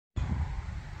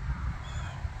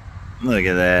Look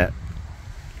at that.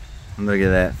 Look at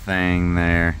that thing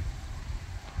there.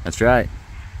 That's right.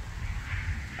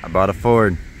 I bought a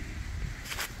Ford.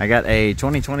 I got a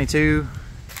 2022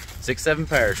 6.7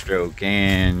 Power Stroke,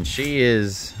 and she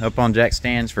is up on jack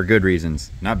stands for good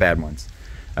reasons, not bad ones.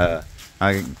 I'm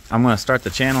gonna start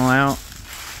the channel out.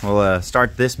 We'll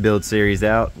start this build series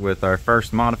out with our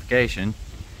first modification,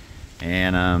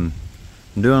 and I'm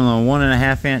doing a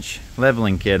 1.5 inch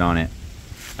leveling kit on it.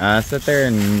 I sat there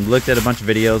and looked at a bunch of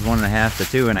videos, 1.5 to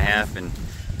 2.5, and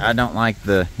I don't like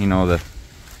the, you know,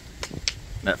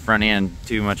 that front end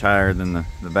too much higher than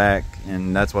the back,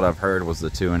 and that's what I've heard was the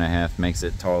 2.5 makes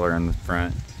it taller in the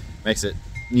front, makes it,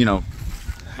 you know,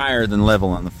 higher than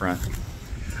level in the front.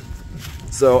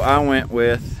 So I went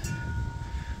with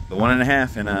the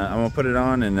 1.5, and I'm gonna put it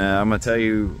on, and I'm gonna tell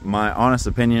you my honest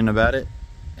opinion about it,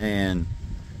 and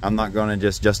I'm not gonna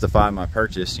just justify my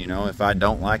purchase. You know, if I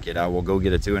don't like it, I will go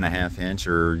get a 2.5 inch,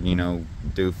 or, you know,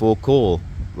 do full cool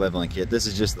leveling kit. This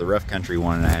is just the rough country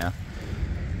 1.5,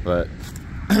 but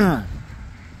I'm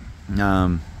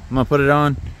gonna put it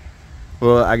on.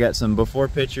 Well, I got some before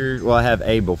picture. Well, I have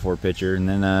a before picture, and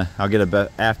then I'll get a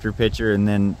after picture, and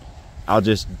then I'll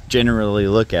just generally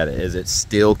look at it. Is it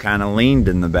still kind of leaned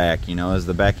in the back? You know, is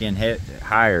the back end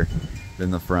higher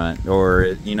than the front?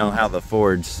 Or, you know, how the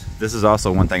Fords, this is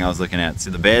also one thing I was looking at.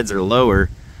 See, the beds are lower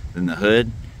than the hood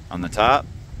on the top,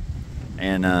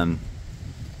 and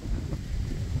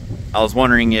I was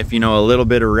wondering if, you know, a little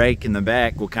bit of rake in the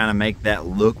back will kind of make that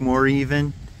look more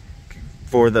even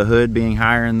for the hood being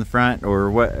higher in the front, or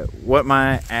what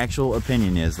my actual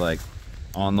opinion is like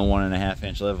on the 1.5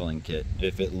 inch leveling kit.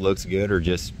 If it looks good, or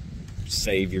just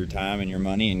save your time and your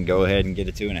money and go ahead and get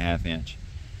a 2.5 inch.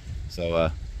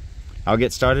 So I'll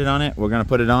get started on it. We're gonna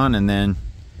put it on, and then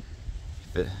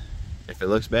if it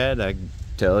looks bad, I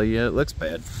tell you it looks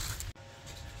bad.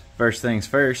 First things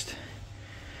first,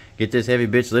 get this heavy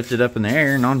bitch lifted up in the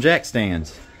air and on jack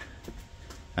stands.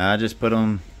 I just put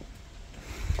them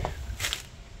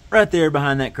right there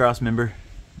behind that cross member.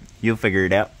 You'll figure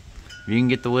it out. If you can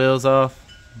get the wheels off,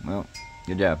 well,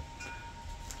 good job.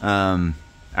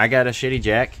 I got a shitty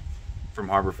jack from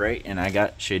Harbor Freight, and I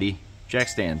got shitty jack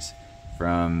stands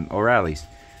from O'Reilly's.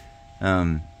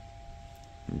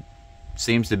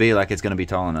 Seems to be like it's gonna be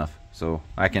tall enough, so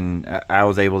I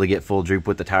was able to get full droop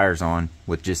with the tires on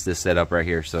with just this setup right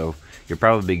here, so you'll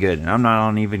probably be good. And I'm not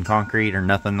on even concrete or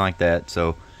nothing like that,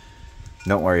 so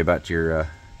don't worry about your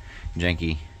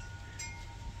janky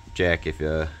jack if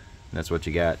that's what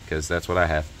you got, because that's what I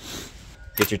have.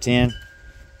 Get your tin,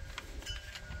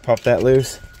 pop that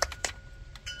loose.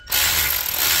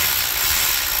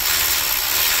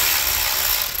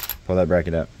 Pull that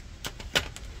bracket up.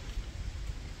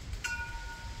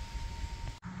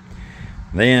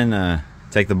 Then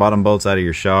take the bottom bolts out of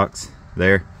your shocks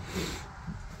there,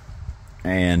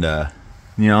 and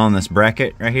you know, on this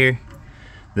bracket right here,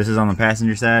 this is on the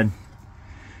passenger side,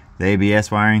 the ABS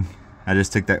wiring. I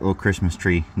just took that little Christmas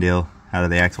tree deal out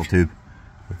of the axle tube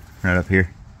right up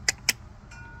here.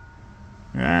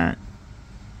 Right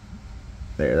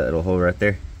there, that little hole right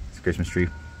there, it's a Christmas tree.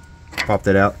 Popped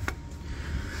it out,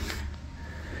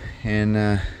 and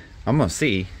I'm gonna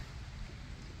see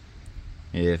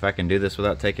if I can do this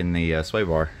without taking the sway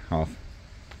bar off.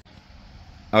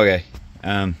 Okay,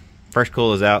 first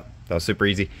coil is out. That was super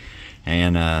easy,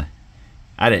 and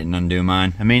I didn't undo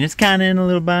mine. I mean, it's kind of in a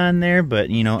little bind there, but,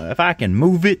 you know, if I can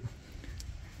move it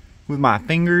with my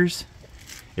fingers,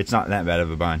 it's not that bad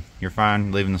of a bind. You're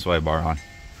fine leaving the sway bar on.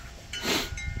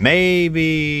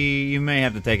 Maybe you may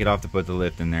have to take it off to put the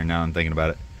lift in there, now I'm thinking about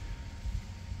it.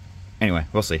 Anyway,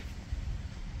 we'll see.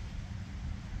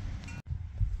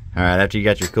 Alright, after you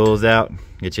got your coils out,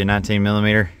 get you a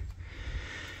 19mm.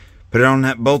 Put it on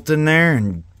that bolt in there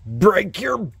and break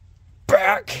your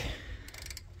back.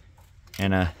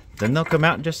 And then they'll come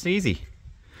out just easy.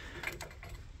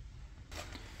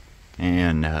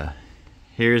 And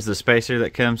here's the spacer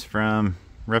that comes from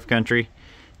Rough Country.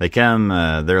 They come,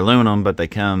 they're aluminum, but they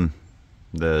come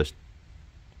the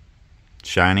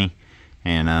shiny.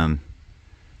 And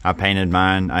I painted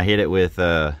mine. I hit it with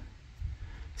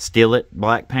Steal-It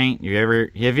black paint.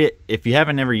 If you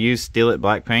haven't ever used Steal-It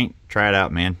black paint, try it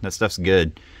out, man. That stuff's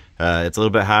good. It's a little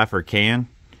bit high for a can,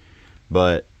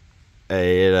 but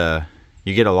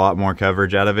you get a lot more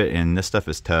coverage out of it, and this stuff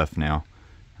is tough now.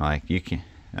 Like, you can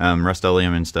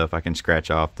Rust-Oleum and stuff, I can scratch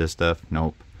off this stuff.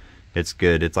 Nope, it's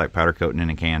good. It's like powder coating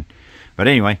in a can. But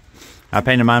anyway, I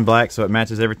painted mine black so it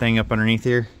matches everything up underneath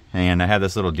here, and I have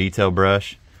this little detail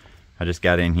brush. I just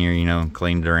got in here, you know, and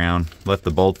cleaned it around, left the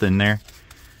bolt in there,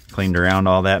 cleaned around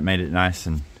all that, made it nice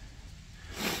and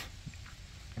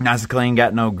Nice and clean,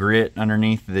 got no grit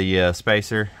underneath the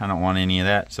spacer. I don't want any of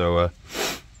that, so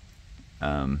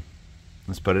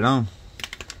let's put it on.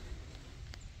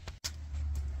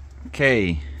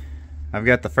 Okay, I've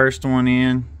got the first one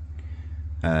in,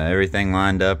 everything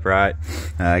lined up right.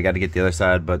 I got to get the other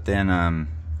side, but then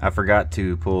I forgot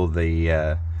to pull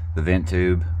the vent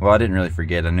tube. Well, I didn't really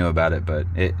forget, I knew about it, but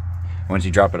once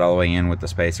you drop it all the way in with the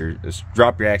spacer, just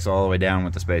drop your axle all the way down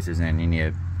with the spacers in, you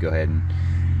need to go ahead and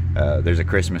there's a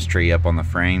Christmas tree up on the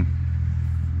frame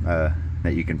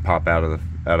that you can pop out of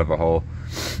a hole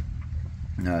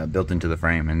built into the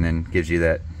frame, and then gives you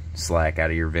that slack out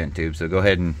of your vent tube. So go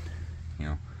ahead and, you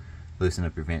know, loosen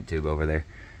up your vent tube over there,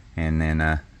 and then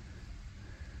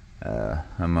I'm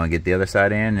gonna get the other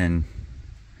side in and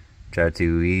try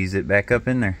to ease it back up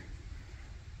in there.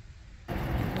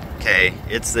 Okay,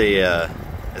 it's the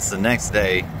next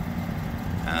day.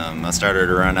 I started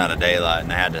to run out of daylight,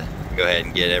 and I had to go ahead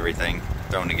and get everything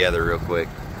thrown together real quick.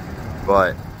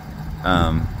 But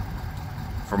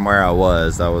from where I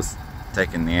was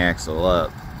taking the axle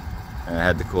up, and I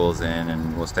had the coils in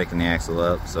and was taking the axle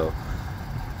up, so,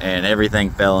 and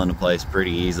everything fell into place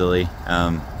pretty easily.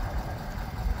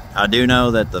 I do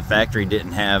know that the factory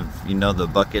didn't have, you know, the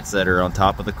buckets that are on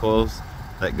top of the coils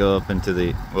that go up into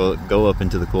the, well, go up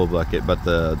into the coil bucket, but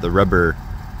the rubber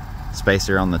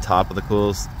spacer on the top of the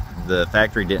coils, the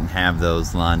factory didn't have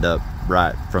those lined up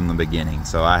right from the beginning,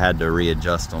 so I had to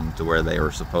readjust them to where they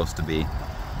were supposed to be.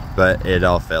 But it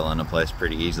all fell into place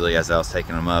pretty easily as I was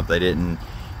taking them up. They didn't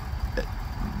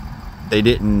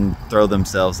throw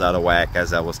themselves out of whack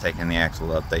as I was taking the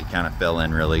axle up. They kind of fell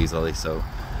in real easily. So,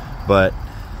 but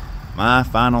my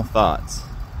final thoughts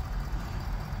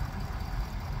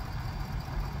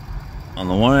on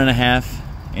the 1.5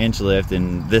 inch lift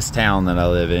in this town that I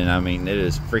live in. I mean, it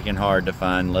is freaking hard to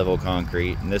find level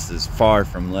concrete, and this is far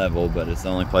from level, but it's the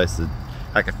only place that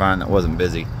I could find that wasn't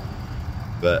busy.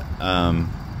 But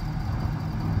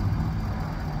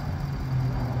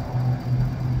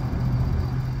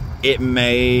it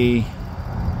may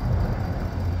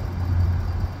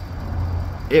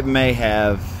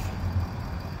have,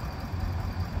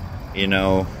 you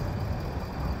know,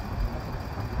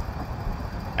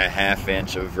 a 1/2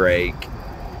 inch of rake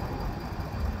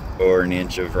or 1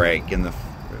 inch of rake in the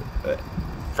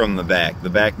from the back. The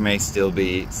back may still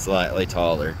be slightly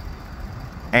taller,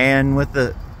 and with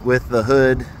the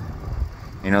hood,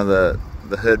 you know,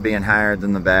 the hood being higher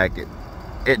than the back,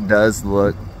 it does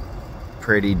look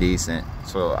pretty decent.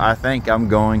 So I think I'm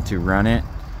going to run it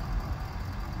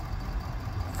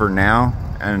for now,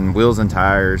 and wheels and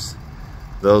tires,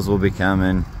 those will be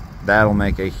coming. That'll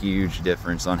make a huge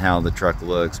difference on how the truck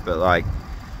looks. But like,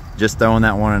 just throwing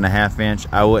that 1.5 inch,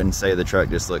 I wouldn't say the truck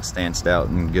just looks stanced out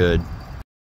and good.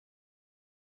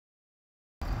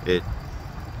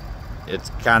 It's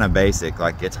kind of basic.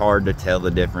 Like, it's hard to tell the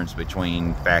difference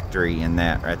between factory and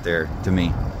that right there to me.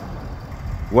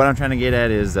 What I'm trying to get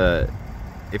at is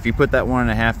if you put that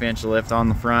 1.5 inch lift on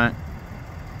the front,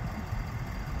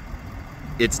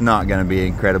 it's not going to be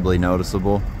incredibly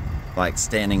noticeable. Like,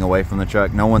 standing away from the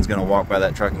truck, no one's going to walk by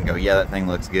that truck and go, yeah, that thing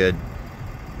looks good.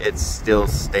 It's still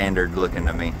standard looking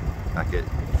to me. Like it.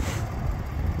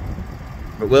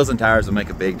 But wheels and tires will make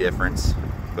a big difference.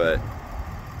 But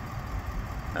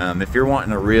if you're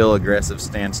wanting a real aggressive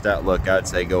stanced out look, I'd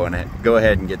say go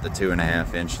ahead and get the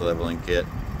 2.5 inch leveling kit.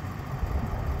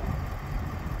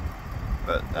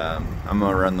 But I'm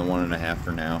gonna run the 1.5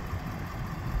 for now.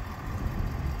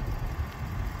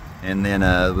 And then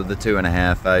with the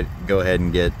 2.5, I'd go ahead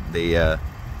and get the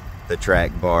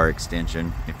track bar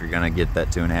extension if you're gonna get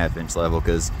that 2.5 inch level,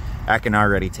 because I can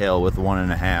already tell with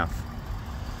 1.5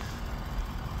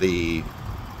 the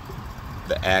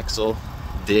axle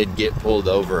did get pulled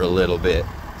over a little bit.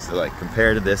 So like,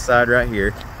 compared to this side right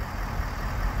here,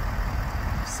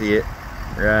 see it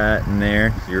right in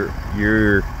there,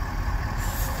 you're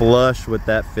flush with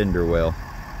that fender well,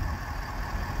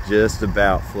 just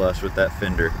about flush with that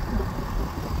fender.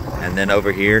 And then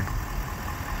over here,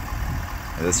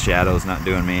 this shadow's not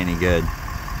doing me any good.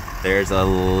 There's a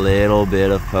little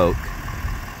bit of poke.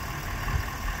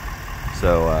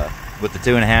 So with the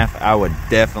 2.5, I would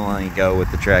definitely go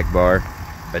with the track bar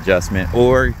adjustment.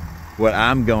 Or what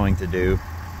I'm going to do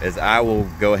is I will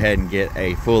go ahead and get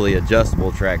a fully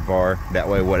adjustable track bar. That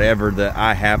way, whatever that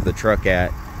I have the truck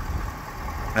at,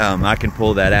 I can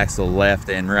pull that axle left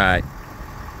and right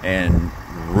and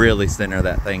really center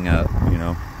that thing up, you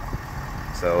know.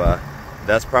 So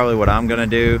that's probably what I'm gonna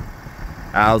do.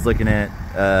 I was looking at,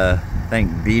 I think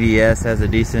BDS has a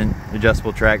decent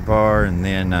adjustable track bar, and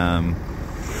then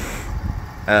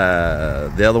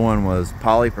the other one was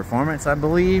Poly Performance, I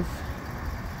believe.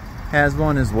 has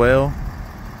one as well.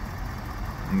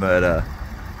 But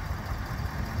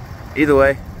either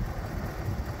way,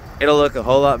 it'll look a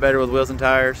whole lot better with wheels and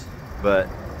tires, but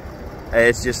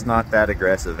it's just not that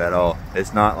aggressive at all.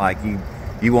 It's not like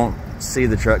you won't see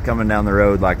the truck coming down the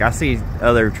road. Like I see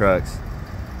other trucks,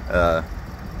 other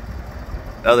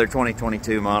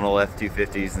 2022 model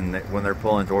F-250s, and when they're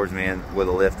pulling towards me and with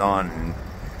a lift on, and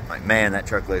like, man, that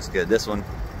truck looks good. This one,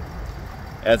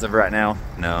 as of right now,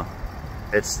 no.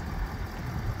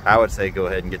 I would say go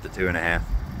ahead and get the 2.5.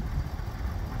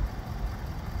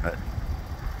 But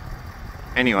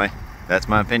anyway, that's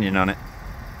my opinion on it.